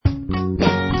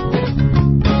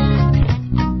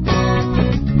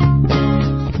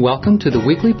Welcome to the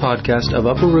weekly podcast of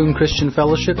Upper Room Christian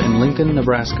Fellowship in Lincoln,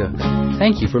 Nebraska.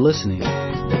 Thank you for listening.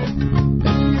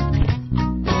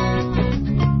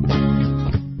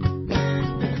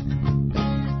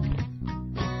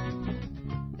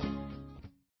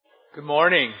 Good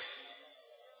morning.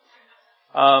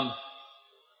 Yeah,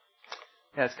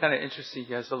 it's kind of interesting.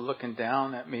 You guys are looking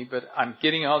down at me, but I'm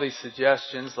getting all these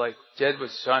suggestions. Like Jed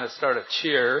was trying to start a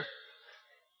cheer.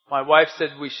 My wife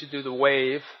said we should do the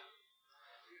wave.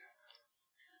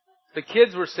 The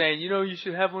kids were saying, you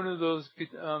should have one of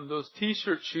those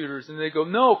T-shirt shooters, and they go,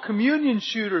 no, communion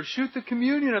shooter, shoot the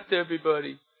communion up to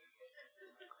everybody.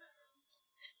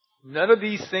 None of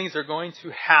these things are going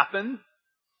to happen.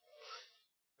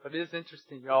 But it is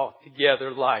interesting, y'all, together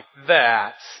like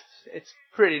that. It's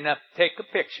pretty enough to take a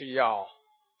picture, y'all.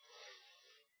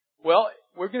 Well,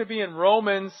 we're going to be in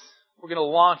Romans. We're going to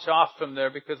launch off from there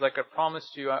because, like I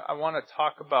promised you, I want to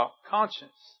talk about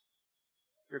conscience.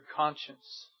 Your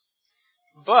conscience.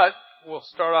 But we'll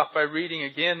start off by reading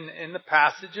again in the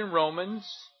passage in Romans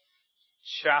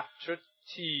chapter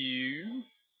 2.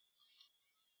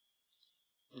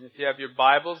 And if you have your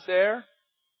Bibles there.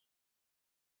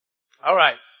 All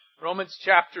right. Romans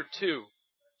chapter 2.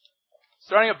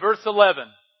 Starting at verse 11.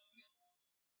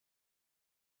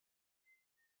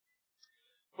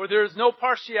 For there is no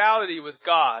partiality with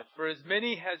God, for as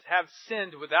many as have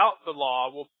sinned without the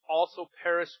law will also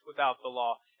perish without the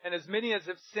law. And as many as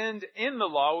have sinned in the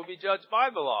law will be judged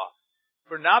by the law.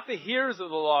 For not the hearers of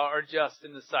the law are just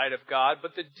in the sight of God,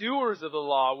 but the doers of the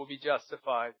law will be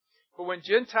justified. For when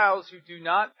Gentiles who do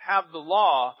not have the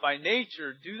law by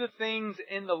nature do the things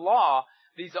in the law,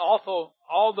 these also,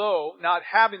 although not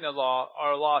having the law,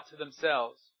 are a law to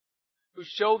themselves. Who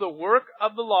show the work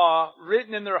of the law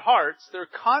written in their hearts, their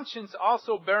conscience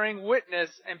also bearing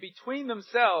witness, and between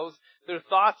themselves their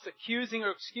thoughts accusing or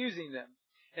excusing them.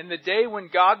 In the day when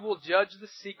God will judge the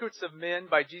secrets of men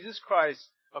by Jesus Christ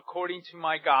according to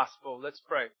my gospel. Let's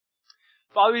pray.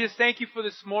 Father, we just thank you for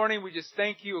this morning. We just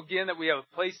thank you again that we have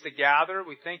a place to gather.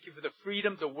 We thank you for the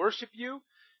freedom to worship you.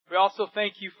 We also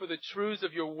thank you for the truths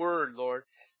of your word, Lord.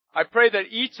 I pray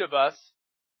that each of us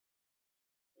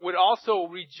would also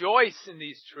rejoice in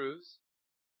these truths,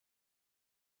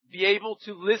 be able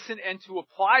to listen and to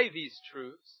apply these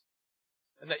truths,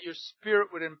 and that your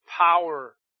Spirit would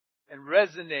empower and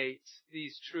resonate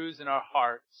these truths in our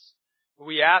hearts.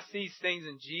 We ask these things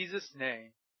in Jesus'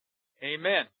 name.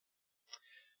 Amen.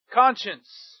 Conscience.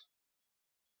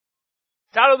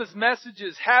 The title of this message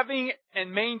is Having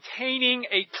and Maintaining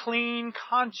a Clean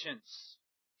Conscience.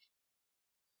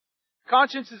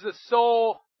 Conscience is the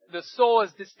soul. The soul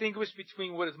is distinguished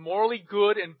between what is morally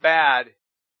good and bad.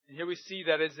 And here we see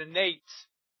that as innate.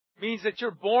 It means that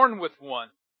you're born with one.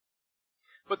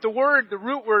 But the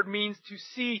root word means to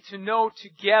see, to know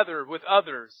together with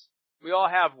others. We all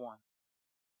have one.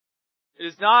 It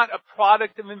is not a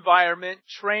product of environment,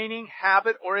 training,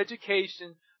 habit, or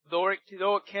education, though it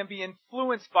can be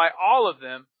influenced by all of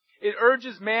them. It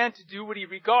urges man to do what he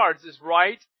regards as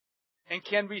right and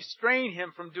can restrain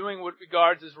him from doing what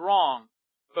regards as wrong.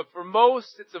 But for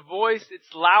most, its voice,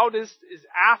 its loudest, is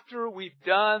after we've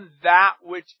done that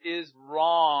which is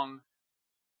wrong.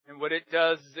 And what it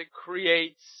does is it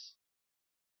creates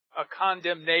a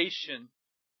condemnation,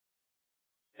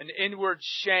 an inward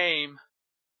shame,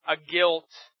 a guilt,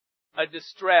 a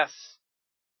distress,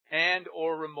 and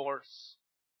or remorse.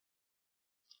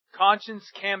 Conscience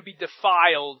can be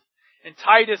defiled. In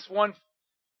Titus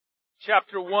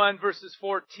chapter 1, verses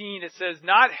 14, it says,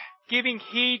 not giving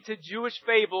heed to Jewish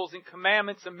fables and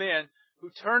commandments of men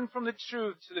who turn from the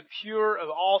truth, to the pure of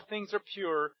all things are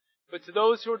pure, but to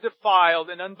those who are defiled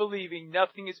and unbelieving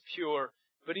nothing is pure,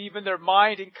 but even their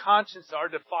mind and conscience are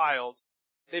defiled.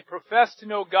 They profess to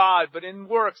know God, but in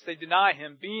works they deny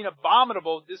Him, being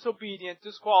abominable, disobedient,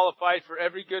 disqualified for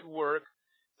every good work.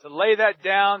 To lay that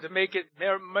down, to make it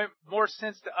more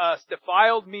sense to us,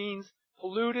 defiled means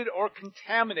polluted or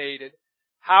contaminated.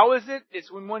 How is it? It's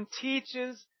when one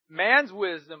teaches man's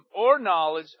wisdom or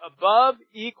knowledge above,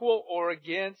 equal, or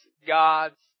against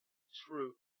God's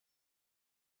truth.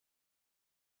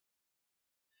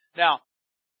 Now,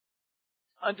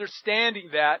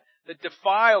 understanding that the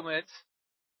defilement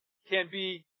can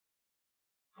be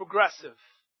progressive.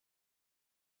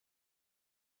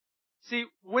 See,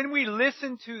 when we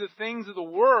listen to the things of the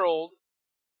world,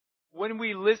 when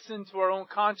we listen to our own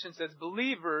conscience as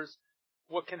believers,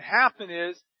 what can happen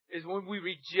is when we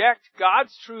reject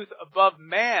God's truth above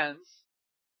man's,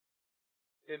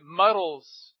 it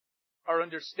muddles our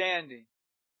understanding.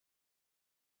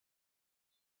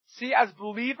 See, as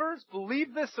believers,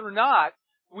 believe this or not,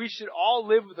 we should all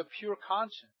live with a pure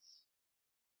conscience.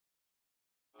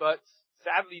 But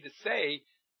sadly to say,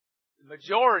 the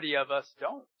majority of us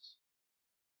don't.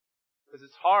 Because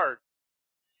it's hard.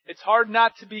 It's hard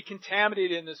not to be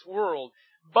contaminated in this world.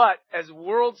 But as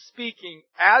world speaking,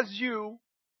 as you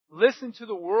listen to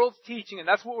the world's teaching, and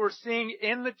that's what we're seeing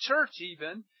in the church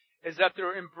even, is that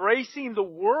they're embracing the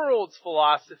world's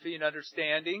philosophy and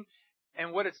understanding,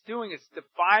 and what it's doing is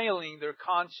defiling their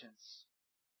conscience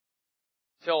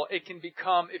till it can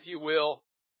become, if you will,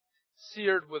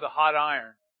 seared with a hot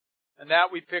iron. And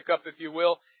that we pick up, if you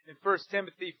will, in 1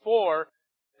 Timothy 4,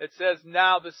 it says,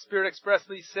 "Now the Spirit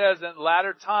expressly says that in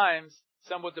latter times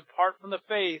some will depart from the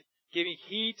faith, giving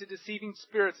heed to deceiving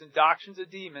spirits and doctrines of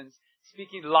demons,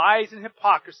 speaking lies and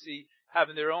hypocrisy,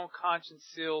 having their own conscience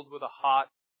sealed with a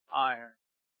hot iron."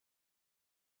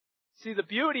 See, the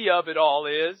beauty of it all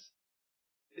is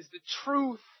the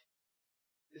truth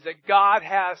is that God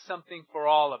has something for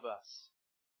all of us.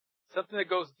 Something that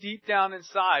goes deep down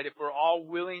inside if we're all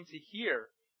willing to hear.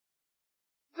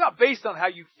 It's not based on how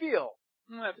you feel.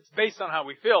 If it's based on how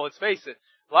we feel, let's face it,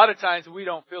 a lot of times we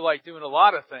don't feel like doing a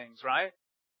lot of things, right?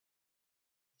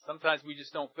 Sometimes we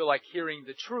just don't feel like hearing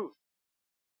the truth.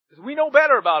 Because we know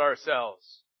better about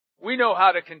ourselves. We know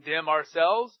how to condemn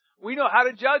ourselves. We know how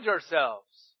to judge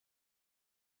ourselves.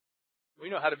 We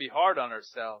know how to be hard on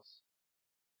ourselves.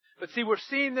 But see, we're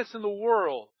seeing this in the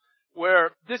world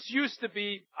where this used to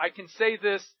be, I can say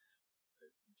this,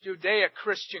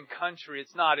 Judeo-Christian country.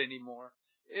 It's not anymore.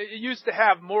 It used to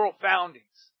have moral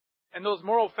foundings. And those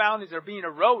moral foundings are being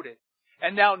eroded.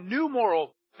 And now new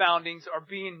moral foundings are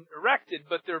being erected,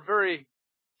 but they're very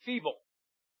feeble.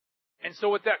 And so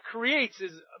what that creates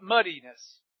is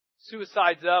muddiness.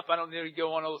 Suicide's up. I don't need to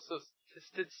go on all those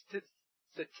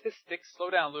statistics. Slow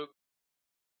down, Luke.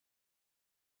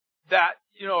 That,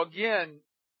 again,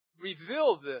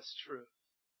 reveal this truth.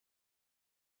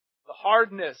 The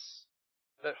hardness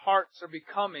that hearts are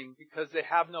becoming because they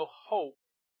have no hope.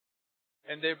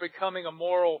 And they're becoming a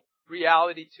moral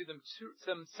reality to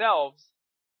themselves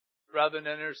rather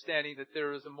than understanding that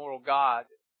there is a moral God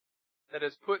that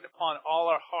has put upon all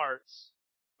our hearts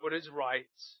what is right,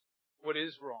 what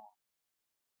is wrong.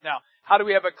 Now, how do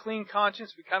we have a clean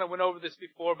conscience? We kind of went over this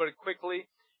before, but quickly.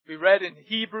 We read in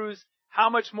Hebrews, "How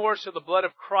much more shall the blood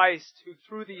of Christ, who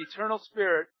through the eternal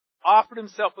Spirit offered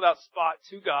himself without spot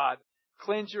to God,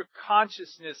 cleanse your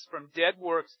consciousness from dead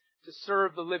works to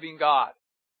serve the living God?"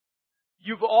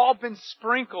 You've all been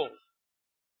sprinkled.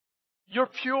 You're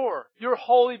pure. You're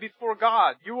holy before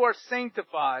God. You are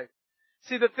sanctified.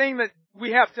 See, the thing that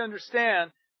we have to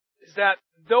understand is that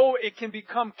though it can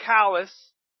become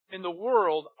callous in the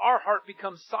world, our heart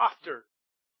becomes softer.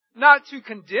 Not to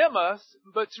condemn us,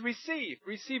 but to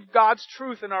receive God's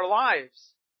truth in our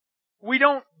lives. We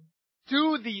don't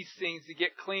do these things to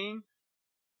get clean.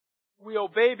 We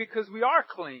obey because we are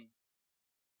clean.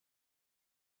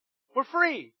 We're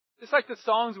free. Just like the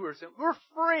songs we were singing. We're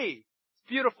free. It's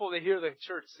beautiful to hear the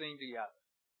church sing together.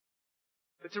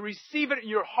 But to receive it in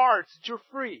your hearts, that you're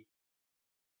free.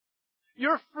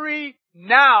 You're free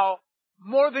now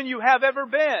more than you have ever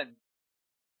been.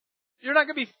 You're not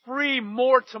going to be free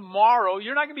more tomorrow.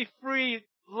 You're not going to be free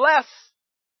less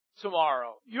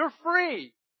tomorrow. You're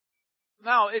free.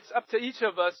 Now, it's up to each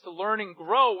of us to learn and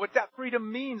grow what that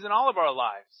freedom means in all of our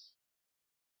lives.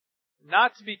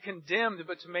 Not to be condemned,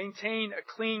 but to maintain a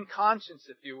clean conscience,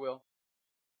 if you will.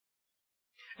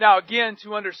 Now, again,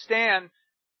 to understand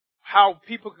how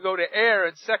people could go to err,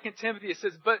 in 2 Timothy it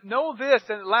says, "But know this,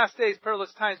 that in the last days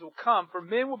perilous times will come, for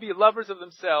men will be lovers of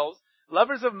themselves,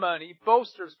 lovers of money,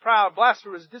 boasters, proud,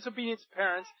 blasphemers, disobedient to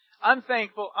parents,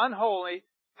 unthankful, unholy,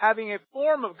 having a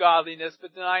form of godliness,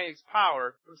 but denying its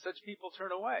power. From such people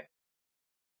turn away."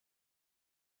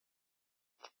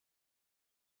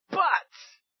 But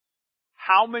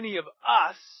how many of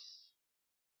us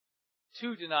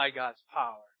to deny God's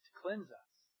power to cleanse us?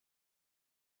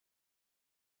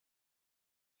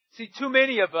 See, too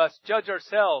many of us judge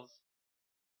ourselves.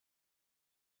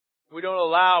 We don't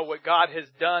allow what God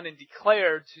has done and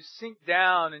declared to sink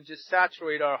down and just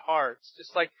saturate our hearts.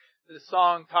 Just like the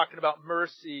song talking about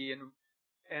mercy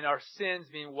and our sins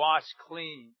being washed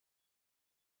clean.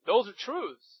 Those are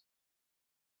truths.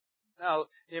 Now,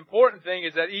 the important thing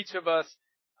is that each of us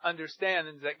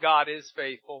understands that God is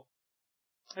faithful.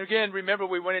 And again, remember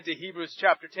we went into Hebrews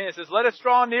chapter 10. It says, "Let us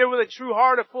draw near with a true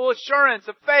heart of full assurance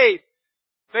of faith."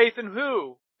 Faith in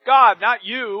who? God, not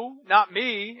you, not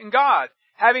me, in God.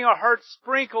 Having our hearts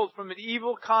sprinkled from an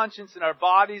evil conscience and our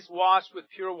bodies washed with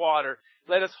pure water.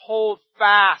 Let us hold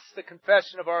fast the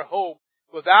confession of our hope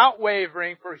without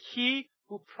wavering, for He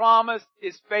who promised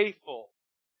is faithful.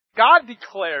 God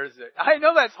declares it. I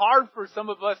know that's hard for some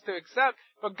of us to accept,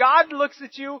 but God looks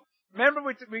at you Remember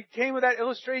we came with that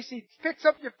illustration? He picks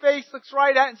up your face, looks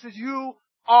right at it and says, you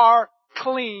are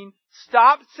clean.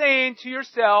 Stop saying to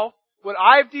yourself, what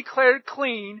I've declared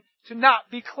clean to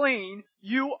not be clean.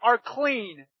 You are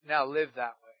clean. Now live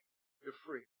that way. You're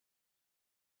free.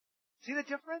 See the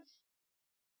difference?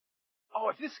 Oh,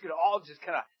 if this could all just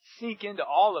kind of sink into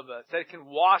all of us, that it can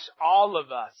wash all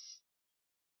of us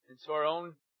into our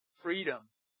own freedom,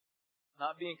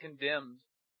 not being condemned.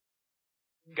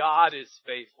 God is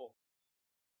faithful.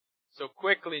 So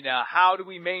quickly now, how do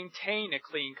we maintain a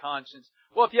clean conscience?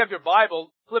 Well, if you have your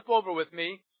Bible, flip over with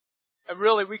me. And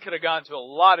really, we could have gone to a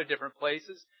lot of different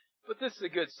places, but this is a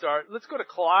good start. Let's go to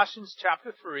Colossians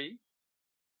chapter 3.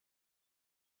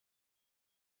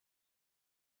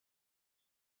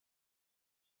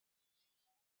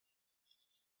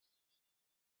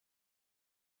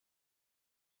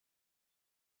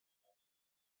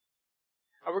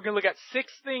 And we're going to look at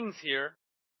 6 things here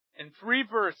in 3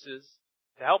 verses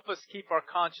to help us keep our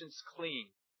conscience clean,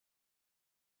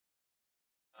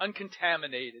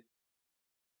 uncontaminated,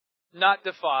 not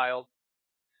defiled.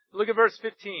 Look at verse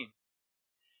 15.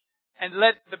 And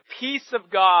let the peace of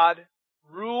God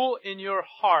rule in your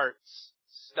hearts.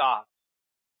 Stop.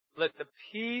 Let the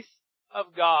peace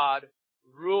of God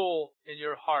rule in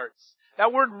your hearts.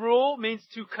 That word rule means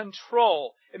to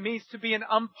control. It means to be an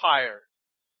umpire.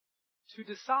 To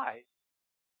decide.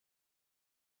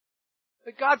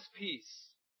 Let God's peace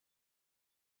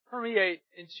permeate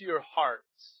into your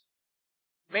hearts.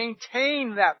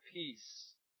 Maintain that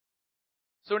peace.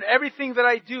 So in everything that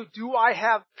I do I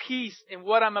have peace in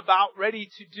what I'm about ready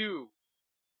to do?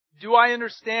 Do I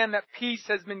understand that peace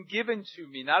has been given to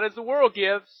me? Not as the world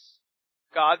gives,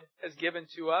 God has given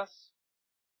to us.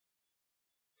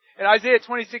 In Isaiah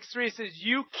 26:3 it says,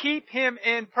 you keep him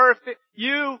in perfect,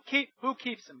 who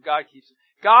keeps him? God keeps him.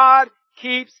 God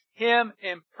keeps him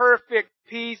in perfect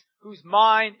peace whose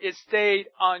mind is stayed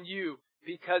on you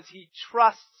because he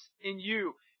trusts in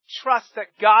you. Trust that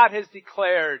God has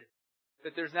declared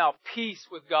that there's now peace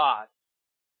with God.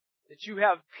 That you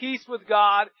have peace with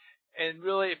God, and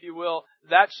really, if you will,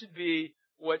 that should be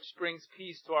what brings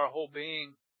peace to our whole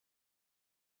being.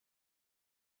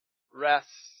 Rest.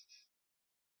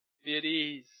 Be at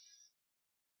ease.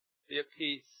 Be at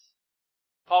peace.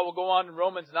 Paul will go on in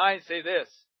Romans 9 and say this,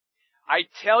 I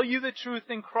tell you the truth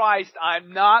in Christ,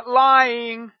 I'm not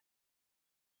lying.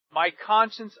 My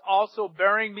conscience also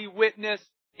bearing me witness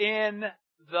in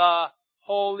the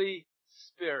Holy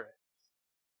Spirit.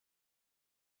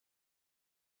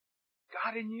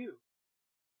 God in you.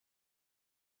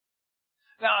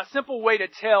 Now, a simple way to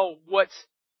tell what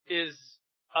is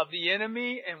of the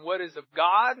enemy and what is of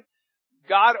God,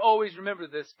 God always, remember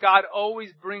this, God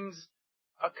always brings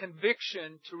a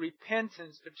conviction to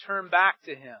repentance to turn back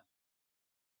to Him.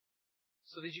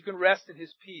 So that you can rest in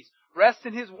His peace. Rest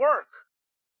in His work.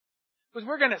 Because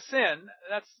we're going to sin.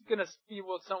 That's going to be,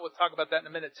 we'll talk about that in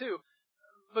a minute too.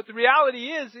 But the reality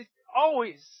is, it's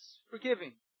always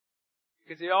forgiving.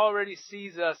 Because He already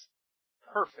sees us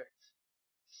perfect.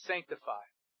 Sanctified.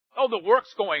 Oh, the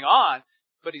work's going on,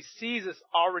 but He sees us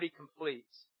already complete.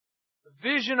 The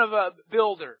vision of a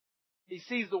builder, he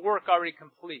sees the work already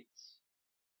complete.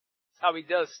 That's how He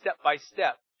does step by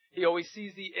step. He always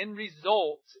sees the end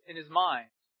result in His mind.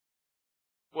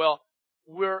 Well,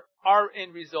 our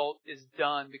end result is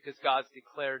done because God's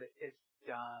declared it. It's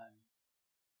done.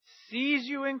 Sees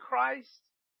you in Christ,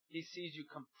 He sees you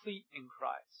complete in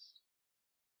Christ.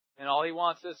 And all He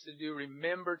wants us to do,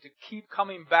 remember to keep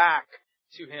coming back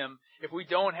to Him. If we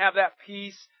don't have that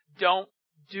peace, don't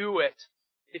do it.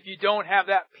 If you don't have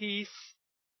that peace,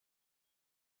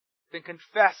 then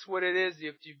confess what it is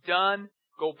that you've done.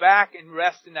 Go back and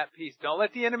rest in that peace. Don't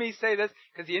let the enemy say this,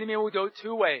 because the enemy will do it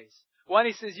 2 ways. One,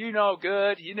 he says, you know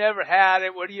good, you never had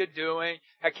it, what are you doing?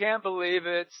 I can't believe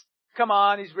it. Come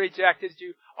on, he's rejected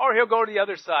you. Or he'll go to the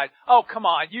other side. Oh, come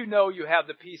on, you know you have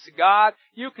the peace of God.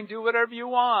 You can do whatever you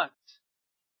want.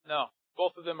 No,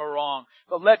 both of them are wrong.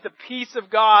 But let the peace of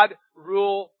God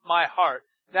rule my heart.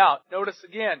 Now, notice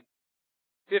again,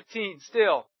 15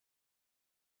 still.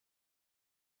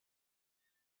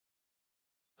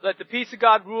 Let the peace of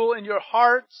God rule in your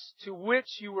hearts, to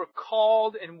which you were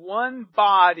called in one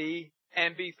body,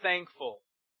 and be thankful.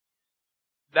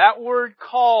 That word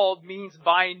called means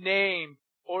by name,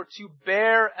 or to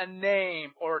bear a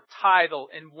name or title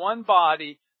in one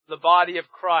body, the body of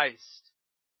Christ.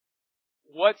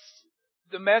 What's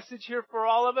the message here for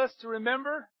all of us to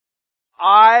remember?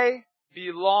 I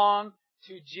belong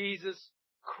to Jesus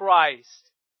Christ.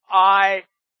 I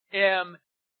am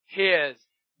His,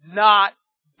 not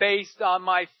based on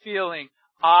my feeling.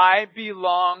 I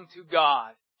belong to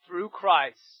God through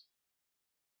Christ.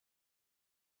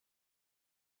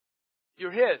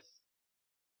 You're His.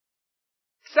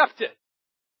 Accept it.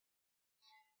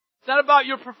 It's not about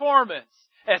your performance.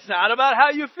 It's not about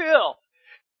how you feel.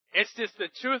 It's just the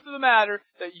truth of the matter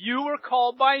that you were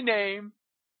called by name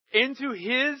into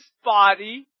His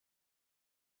body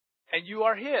and you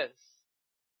are His.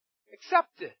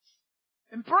 Accept it.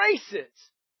 Embrace it.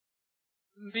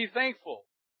 And be thankful.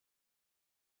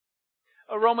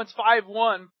 Romans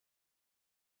 5:1,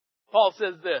 Paul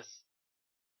says this,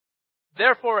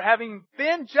 therefore, having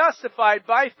been justified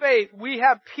by faith, we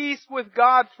have peace with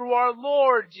God through our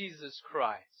Lord Jesus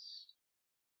Christ.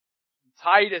 In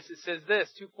Titus, it says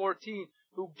this, 2:14,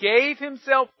 who gave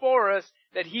Himself for us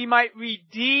that He might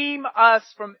redeem us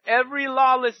from every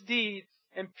lawless deed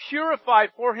and purify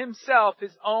for Himself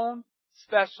His own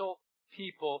special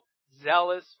people,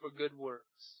 zealous for good works.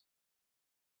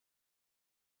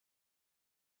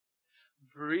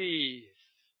 Breathe.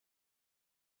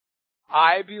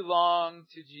 I belong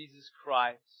to Jesus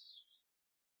Christ.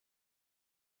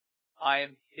 I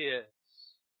am His.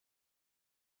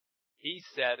 He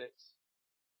said it.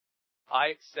 I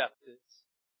accept it.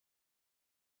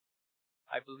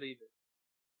 I believe it.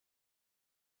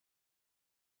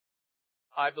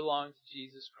 I belong to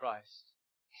Jesus Christ.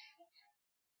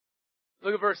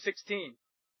 Look at verse 16.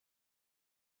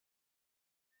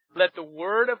 Let the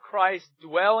word of Christ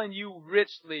dwell in you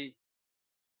richly.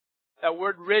 That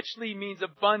word richly means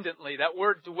abundantly. That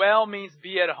word dwell means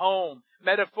be at home.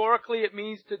 Metaphorically, it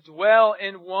means to dwell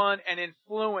in one and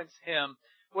influence him.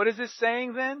 What is this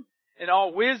saying then? In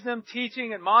all wisdom,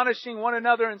 teaching, admonishing one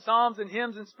another in psalms and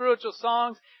hymns and spiritual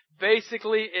songs.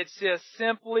 Basically, it's just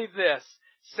simply this.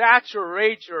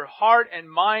 Saturate your heart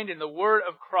and mind in the word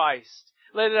of Christ.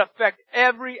 Let it affect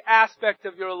every aspect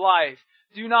of your life.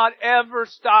 Do not ever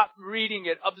stop reading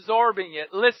it, absorbing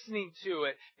it, listening to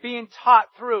it, being taught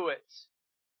through it.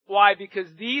 Why? Because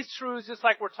these truths, just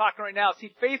like we're talking right now,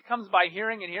 see, faith comes by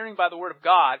hearing and hearing by the Word of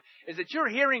God, is that you're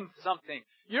hearing something.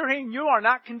 You're hearing you are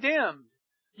not condemned.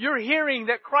 You're hearing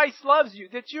that Christ loves you,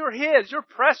 that you're His, you're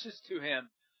precious to Him.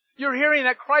 You're hearing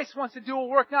that Christ wants to do a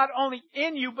work not only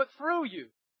in you, but through you.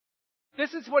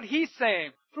 This is what He's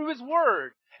saying through His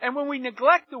Word. And when we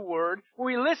neglect the Word, when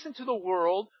we listen to the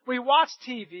world, we watch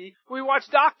TV, we watch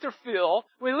Dr. Phil,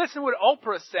 we listen to what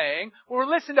Oprah's saying, we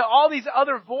listen to all these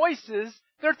other voices,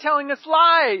 they're telling us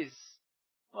lies.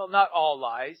 Well, not all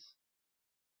lies.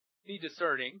 Be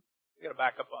discerning. We gotta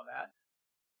back up on that.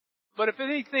 But if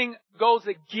anything goes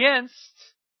against,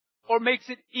 or makes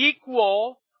it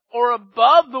equal, or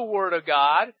above the Word of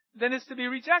God, then it's to be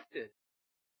rejected.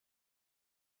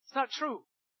 It's not true.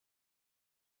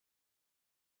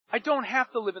 I don't have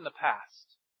to live in the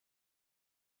past.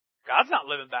 God's not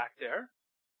living back there.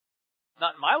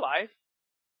 Not in my life.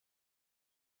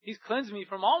 He's cleansed me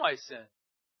from all my sin.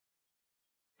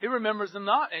 He remembers them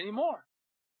not anymore.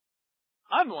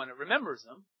 I'm the one that remembers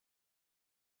them.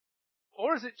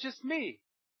 Or is it just me?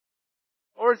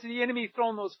 Or is the enemy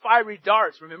throwing those fiery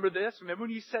darts? Remember this? Remember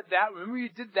when you said that? Remember when you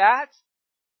did that?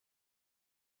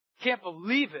 Can't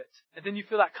believe it. And then you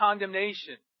feel that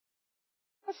condemnation.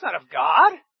 That's not of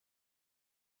God.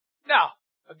 Now,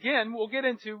 again, we'll get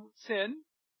into sin.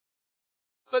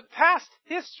 But past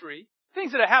history,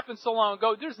 things that have happened so long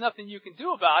ago, there's nothing you can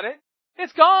do about it.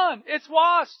 It's gone. It's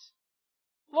washed.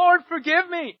 Lord, forgive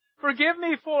me. Forgive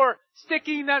me for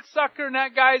sticking that sucker in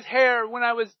that guy's hair when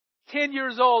I was 10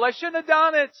 years old. I shouldn't have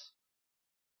done it.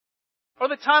 Or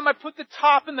the time I put the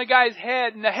top in the guy's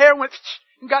head and the hair went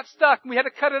and got stuck and we had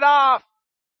to cut it off.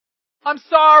 I'm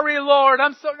sorry, Lord.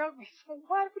 I'm sorry. No,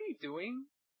 what are you doing?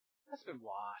 That's been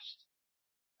washed.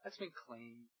 That's been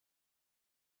cleaned.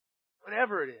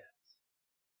 Whatever it is.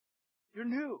 You're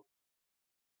new.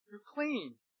 You're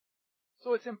clean.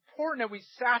 So it's important that we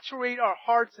saturate our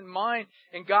hearts and mind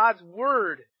in God's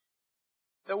Word.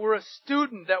 That we're a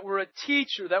student, that we're a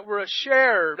teacher, that we're a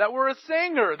sharer, that we're a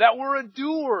singer, that we're a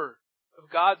doer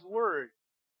of God's Word.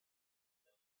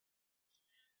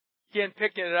 Again,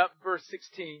 picking it up, verse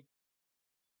 16.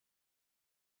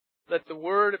 Let the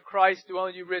word of Christ dwell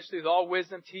in you richly with all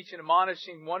wisdom, teaching,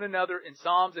 admonishing one another in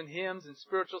psalms and hymns and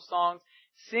spiritual songs,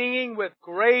 singing with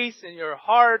grace in your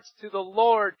hearts to the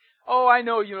Lord. Oh, I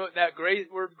know you know what that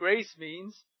word grace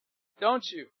means, don't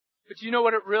you? But you know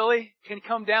what it really can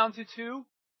come down to too?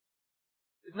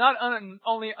 It's not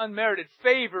only unmerited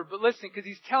favor, but listen, because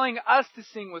He's telling us to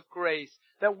sing with grace.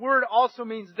 That word also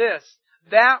means this,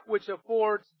 that which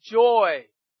affords joy,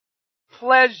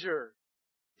 pleasure,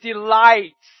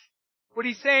 delight. What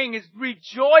He's saying is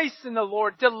rejoice in the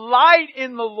Lord, delight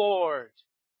in the Lord,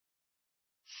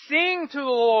 sing to the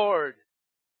Lord.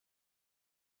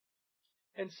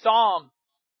 In Psalm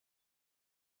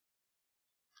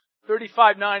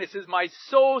 35:9, it says, my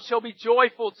soul shall be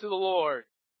joyful to the Lord.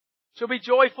 Shall be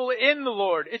joyful in the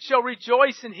Lord. It shall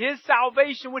rejoice in His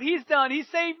salvation. What He's done, He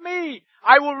saved me.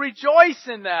 I will rejoice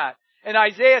in that. In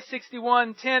Isaiah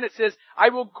 61:10 it says, I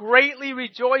will greatly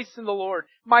rejoice in the Lord.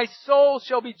 My soul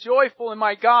shall be joyful in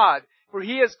my God, for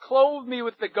He has clothed me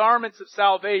with the garments of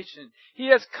salvation. He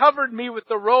has covered me with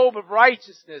the robe of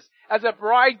righteousness, as a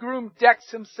bridegroom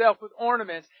decks himself with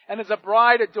ornaments, and as a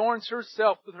bride adorns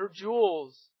herself with her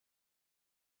jewels.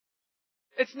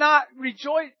 It's not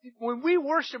rejoice. When we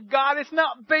worship God, it's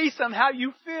not based on how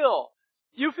you feel.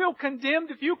 You feel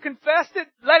condemned. If you confessed it,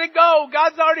 let it go.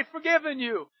 God's already forgiven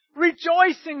you.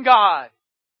 Rejoice in God.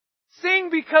 Sing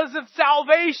because of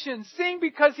salvation. Sing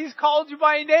because He's called you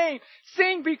by name.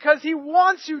 Sing because He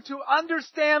wants you to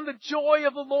understand the joy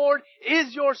of the Lord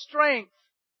is your strength.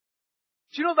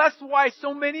 Do you know that's why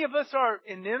so many of us are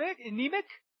anemic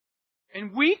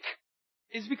and weak?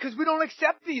 Is because we don't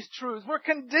accept these truths. We're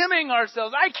condemning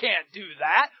ourselves. I can't do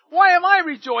that. Why am I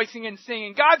rejoicing and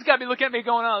singing? God's got to be looking at me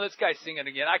going, oh, this guy's singing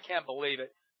again. I can't believe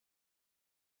it.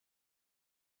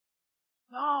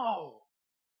 No.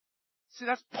 See,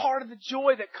 that's part of the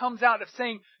joy that comes out of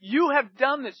saying, you have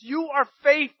done this. You are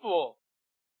faithful.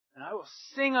 And I will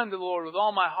sing unto the Lord with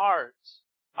all my heart.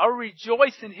 I will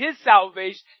rejoice in His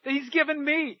salvation that He's given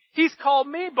me. He's called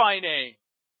me by name.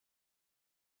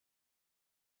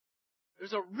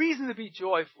 There's a reason to be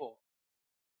joyful.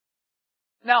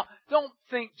 Now, don't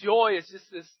think joy is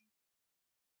just this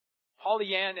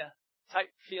Pollyanna type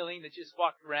feeling that just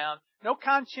walked around. No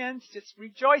conscience, just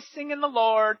rejoicing in the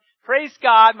Lord. Praise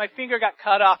God. My finger got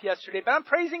cut off yesterday, but I'm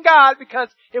praising God because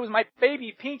it was my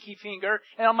baby pinky finger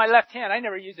and on my left hand. I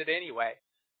never use it anyway.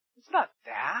 It's not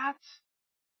that.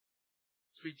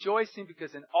 It's rejoicing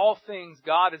because in all things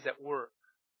God is at work.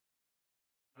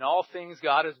 In all things,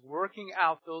 God is working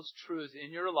out those truths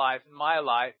in your life, in my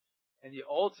life, and the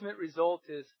ultimate result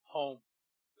is home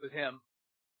with Him.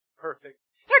 Perfect.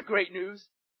 Isn't that great news?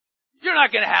 You're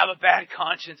not going to have a bad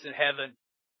conscience in heaven.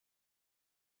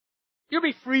 You'll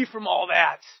be free from all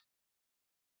that.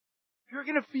 You're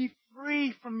going to be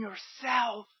free from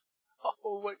yourself.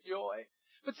 Oh, what joy.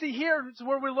 But see, here's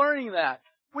where we're learning that.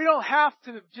 We don't have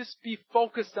to just be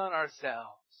focused on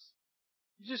ourselves.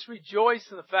 Just rejoice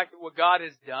in the fact that what God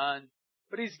has done,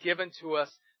 what He's given to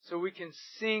us, so we can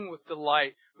sing with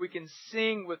delight. We can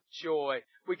sing with joy.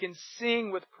 We can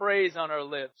sing with praise on our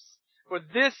lips. For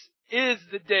this is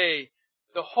the day,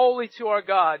 the holy to our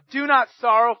God. Do not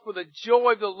sorrow, for the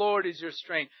joy of the Lord is your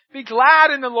strength. Be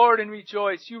glad in the Lord and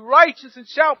rejoice. You righteous, and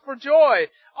shout for joy,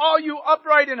 all you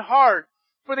upright in heart.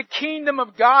 For the kingdom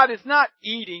of God is not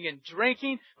eating and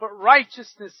drinking, but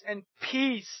righteousness and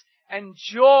peace and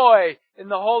joy in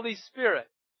the Holy Spirit.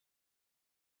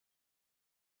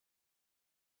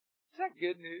 Is that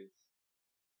good news?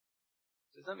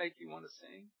 Does that make you want to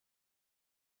sing?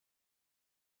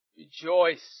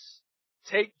 Rejoice.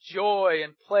 Take joy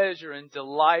and pleasure and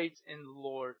delight in the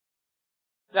Lord.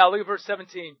 Now look at verse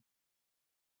 17.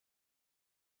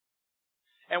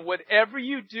 And whatever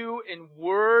you do in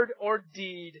word or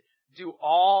deed, do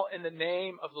all in the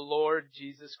name of the Lord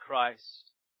Jesus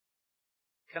Christ.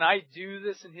 Can I do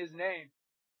this in His name?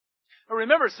 Now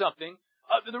remember something.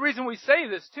 The reason we say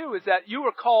this too is that you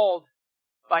were called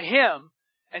by Him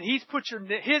and He's put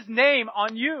His name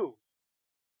on you.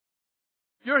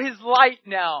 You're His light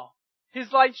now. His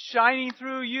light shining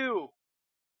through you.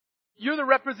 You're the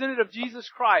representative of Jesus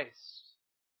Christ.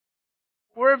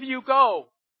 Wherever you go.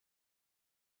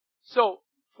 So,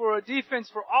 for a defense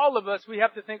for all of us, we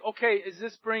have to think, okay, is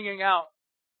this bringing out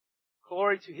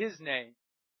glory to His name?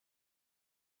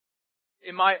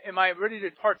 Am I ready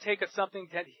to partake of something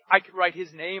that I could write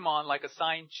His name on, like a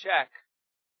signed check?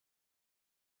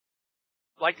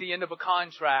 Like the end of a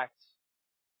contract?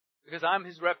 Because I'm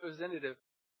His representative.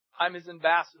 I'm His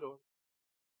ambassador.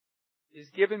 He's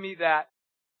given me that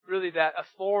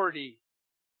authority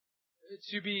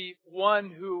to be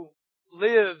one who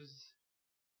lives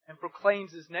and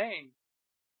proclaims His name.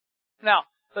 Now,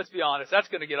 let's be honest, that's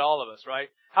going to get all of us, right?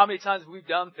 How many times we've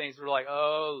done things we're like,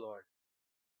 oh Lord,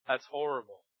 that's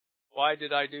horrible. Why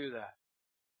did I do that?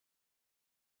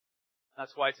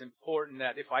 That's why it's important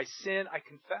that if I sin, I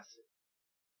confess it.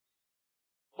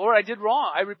 Lord, I did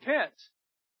wrong. I repent.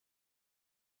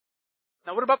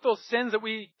 Now what about those sins that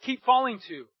we keep falling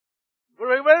to?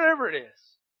 Whatever it is.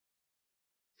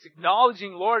 It's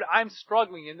acknowledging, Lord, I'm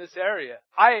struggling in this area.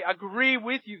 I agree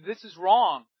with you. This is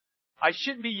wrong. I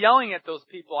shouldn't be yelling at those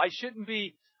people. I shouldn't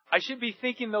be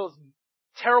thinking those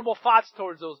terrible thoughts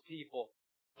towards those people.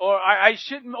 Or I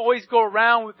shouldn't always go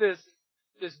around with this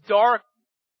dark,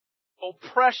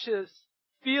 oppressive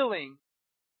feeling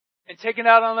and taken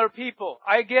out on other people.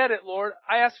 I get it, Lord.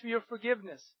 I ask for your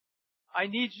forgiveness. I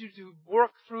need you to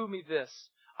work through me this.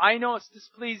 I know it's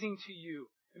displeasing to you.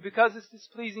 And because it's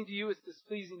displeasing to you, it's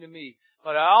displeasing to me.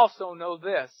 But I also know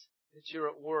this, that you're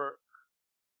at work.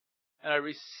 And I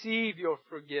receive your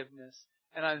forgiveness.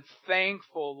 And I'm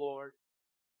thankful, Lord.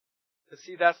 To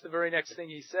see, that's the very next thing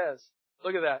he says.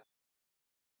 Look at that.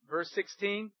 Verse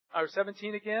 16, or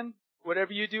 17 again.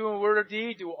 Whatever you do in word or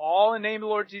deed, do all in the name of the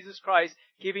Lord Jesus Christ,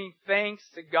 giving thanks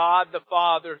to God the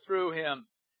Father through Him.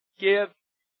 Give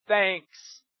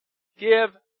thanks. Give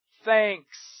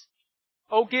thanks.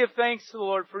 Oh, give thanks to the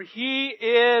Lord, for He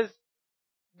is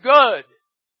good.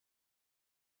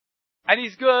 And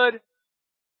He's good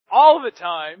all the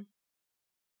time,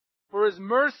 for His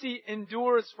mercy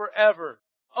endures forever.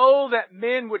 Oh, that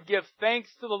men would give thanks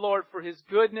to the Lord for His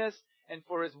goodness and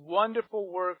for His wonderful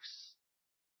works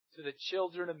to the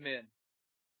children of men.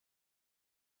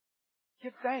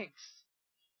 Give thanks.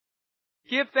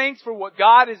 Give thanks for what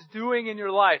God is doing in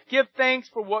your life. Give thanks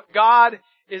for what God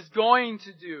is going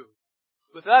to do.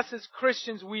 With us as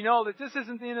Christians, we know that this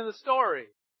isn't the end of the story.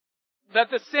 That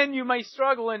the sin you may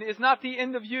struggle in is not the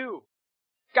end of you.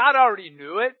 God already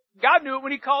knew it. God knew it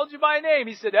when He called you by name.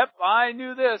 He said, "Yep, I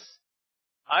knew this.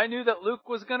 I knew that Luke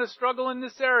was going to struggle in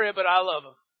this area, but I love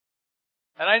him.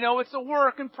 And I know it's a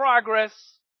work in progress.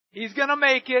 He's going to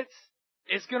make it.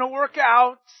 It's going to work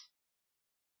out."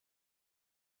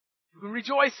 You can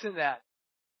rejoice in that.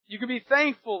 You can be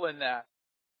thankful in that.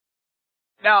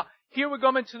 Now, here we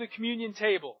come into the communion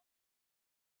table.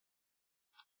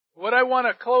 What I want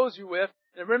to close you with,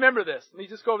 and remember this, let me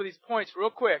just go over these points real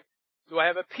quick. Do I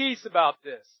have a peace about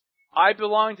this? I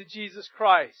belong to Jesus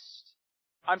Christ.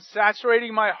 I'm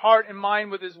saturating my heart and mind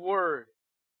with His Word.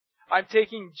 I'm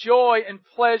taking joy and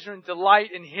pleasure and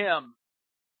delight in Him.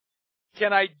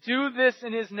 Can I do this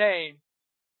in His name?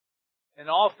 In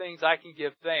all things I can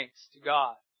give thanks to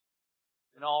God.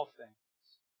 In all things.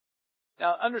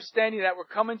 Now, understanding that we're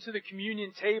coming to the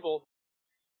communion table,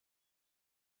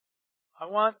 I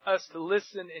want us to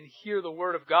listen and hear the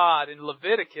Word of God. In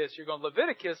Leviticus, you're going,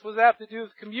 Leviticus, what does that have to do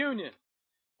with communion?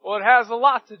 Well, it has a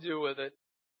lot to do with it.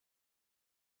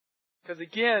 Because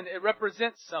again, it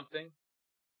represents something.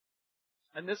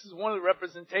 And this is one of the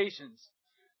representations.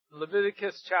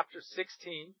 Leviticus chapter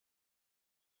 16.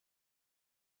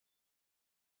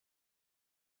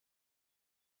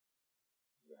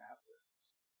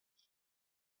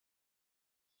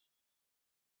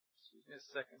 Excuse me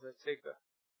a second as I take a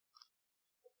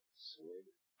swig.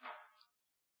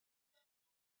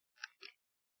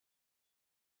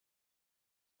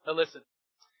 Now listen.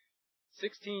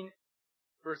 16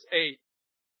 verse 8.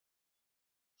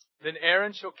 Then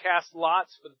Aaron shall cast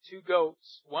lots for the 2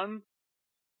 goats, one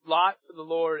lot for the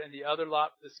Lord and the other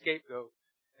lot for the scapegoat.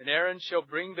 And Aaron shall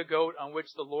bring the goat on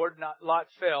which the Lord lot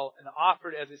fell and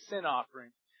offer it as a sin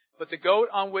offering. But the goat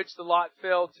on which the lot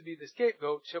fell to be the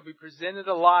scapegoat shall be presented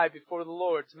alive before the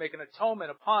Lord to make an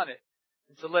atonement upon it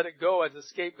and to let it go as a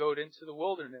scapegoat into the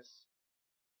wilderness.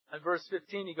 And verse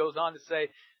 15 he goes on to say,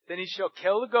 Then he shall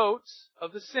kill the goats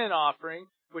of the sin offering,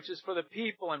 which is for the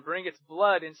people, and bring its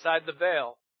blood inside the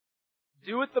veil.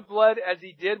 Do with the blood as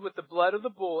he did with the blood of the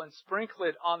bull, and sprinkle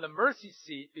it on the mercy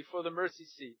seat before the mercy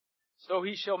seat. So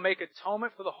he shall make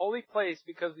atonement for the holy place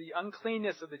because of the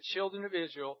uncleanness of the children of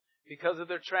Israel, because of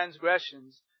their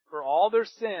transgressions, for all their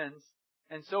sins,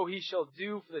 and so he shall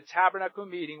do for the tabernacle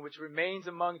meeting which remains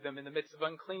among them in the midst of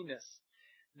uncleanness.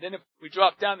 Then if we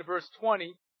drop down to verse 20,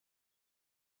 it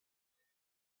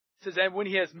says, And when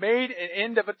he has made an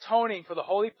end of atoning for the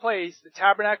holy place, the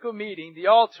tabernacle meeting, the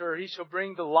altar, he shall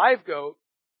bring the live goat.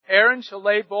 Aaron shall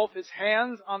lay both his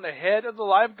hands on the head of the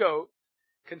live goat,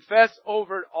 confess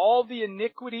over it all the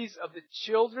iniquities of the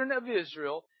children of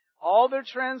Israel, all their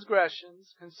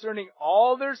transgressions, concerning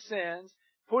all their sins,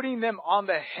 putting them on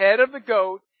the head of the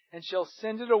goat, and shall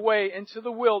send it away into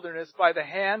the wilderness by the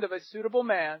hand of a suitable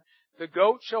man. The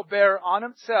goat shall bear on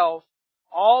himself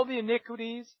all the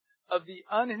iniquities of the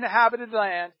uninhabited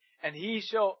land, and he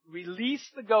shall release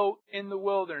the goat in the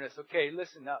wilderness. Okay,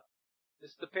 listen up.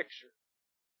 This is the picture.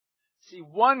 See,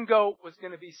 one goat was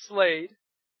going to be slayed,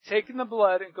 taking the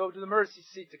blood and go to the mercy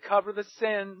seat to cover the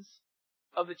sins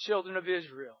of the children of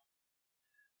Israel.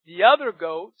 The other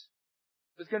goat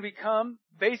was going to become,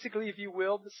 basically, if you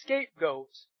will, the scapegoat.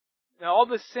 Now, all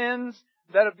the sins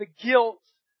that of the guilt,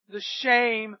 the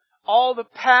shame, all the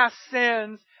past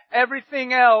sins,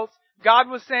 everything else, God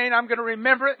was saying, I'm going to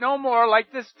remember it no more.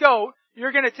 Like this goat,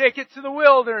 you're going to take it to the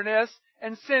wilderness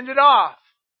and send it off.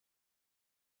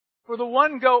 For the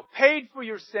one goat paid for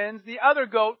your sins, the other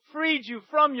goat freed you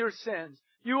from your sins.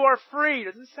 You are free.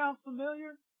 Does this sound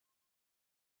familiar?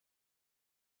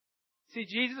 See,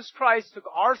 Jesus Christ took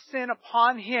our sin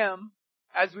upon Him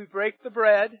as we break the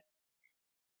bread.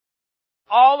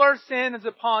 All our sin is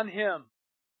upon Him.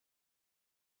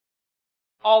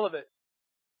 All of it.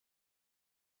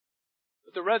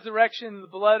 But the resurrection and the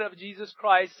blood of Jesus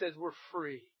Christ says we're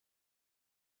free.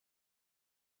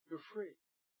 You're free.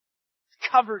 It's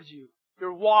covered you.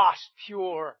 You're washed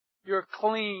pure. You're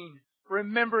clean.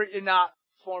 Remember it not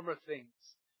former things.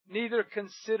 Neither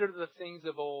consider the things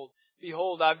of old.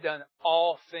 Behold, I've done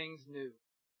all things new.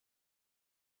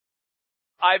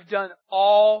 I've done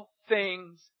all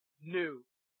things new.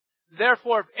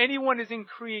 Therefore, if anyone is in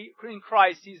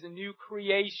Christ, he's a new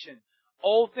creation.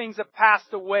 Old things have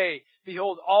passed away.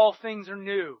 Behold, all things are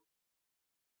new.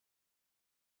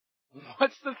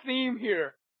 What's the theme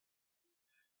here?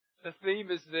 The theme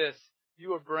is this.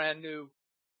 You are brand new.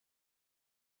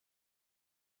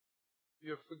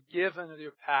 You're forgiven of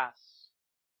your past.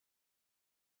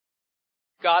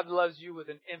 God loves you with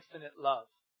an infinite love.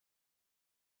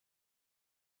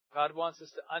 God wants us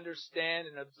to understand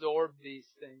and absorb these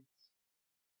things.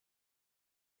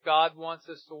 God wants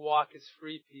us to walk as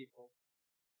free people,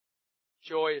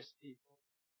 joyous people,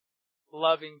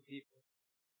 loving people.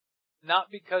 Not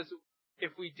because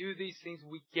if we do these things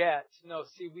we get. No,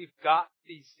 see, we've got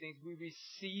these things. We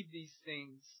receive these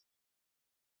things.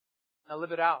 Now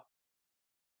live it out.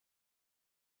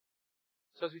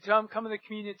 So as we come to the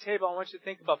communion table, I want you to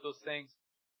think about those things.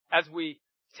 As we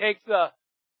take the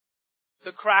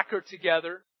cracker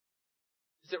together,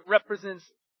 as it represents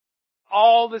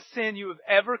all the sin you have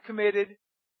ever committed,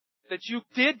 that you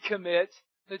did commit,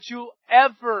 that you'll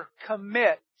ever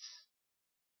commit,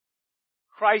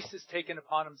 Christ has taken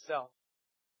upon Himself.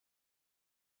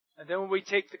 And then when we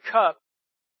take the cup,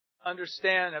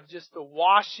 understand of just the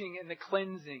washing and the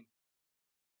cleansing,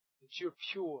 that you're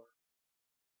pure,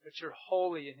 that you're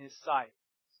holy in His sight.